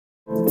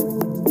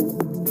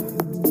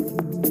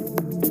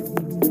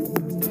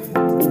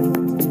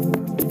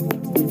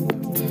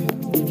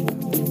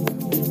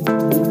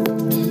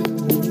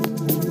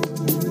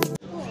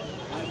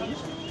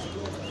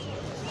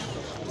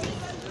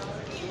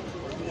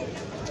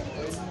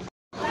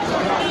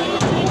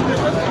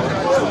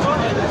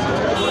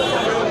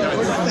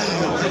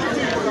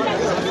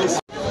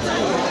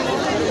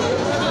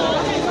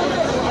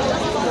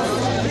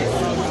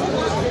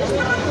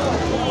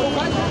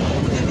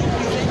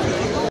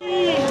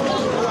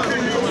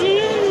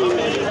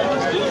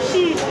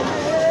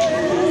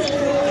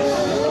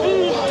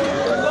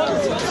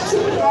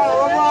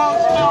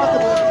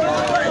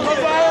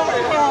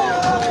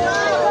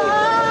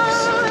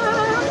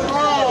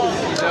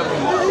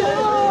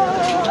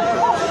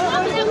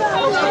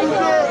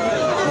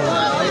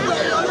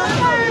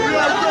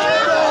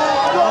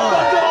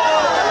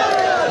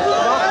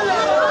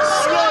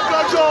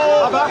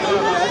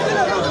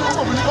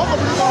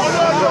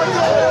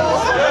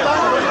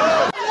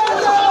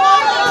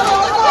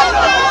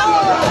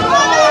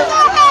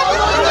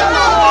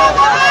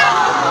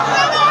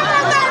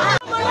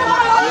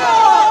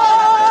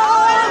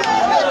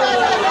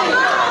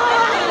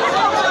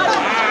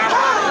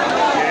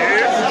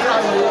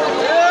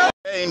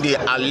They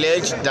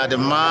alleged that the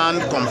man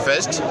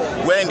confessed,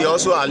 when they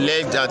also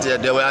alleged that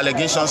there were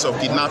allegations of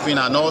kidnapping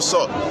and all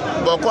sorts.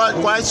 But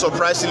quite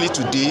surprisingly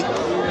today,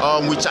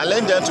 we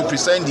challenged them to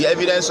present the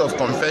evidence of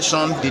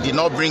confession. They did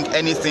not bring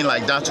anything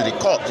like that to the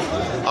court.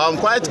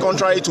 Quite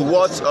contrary to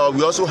what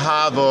we also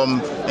have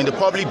in the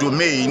public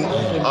domain,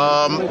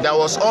 there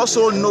was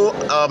also no,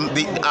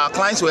 our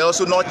clients were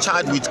also not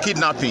charged with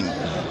kidnapping.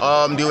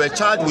 They were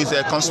charged with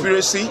a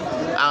conspiracy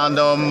and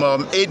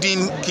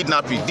aiding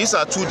kidnapping. These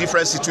are two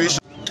different situations.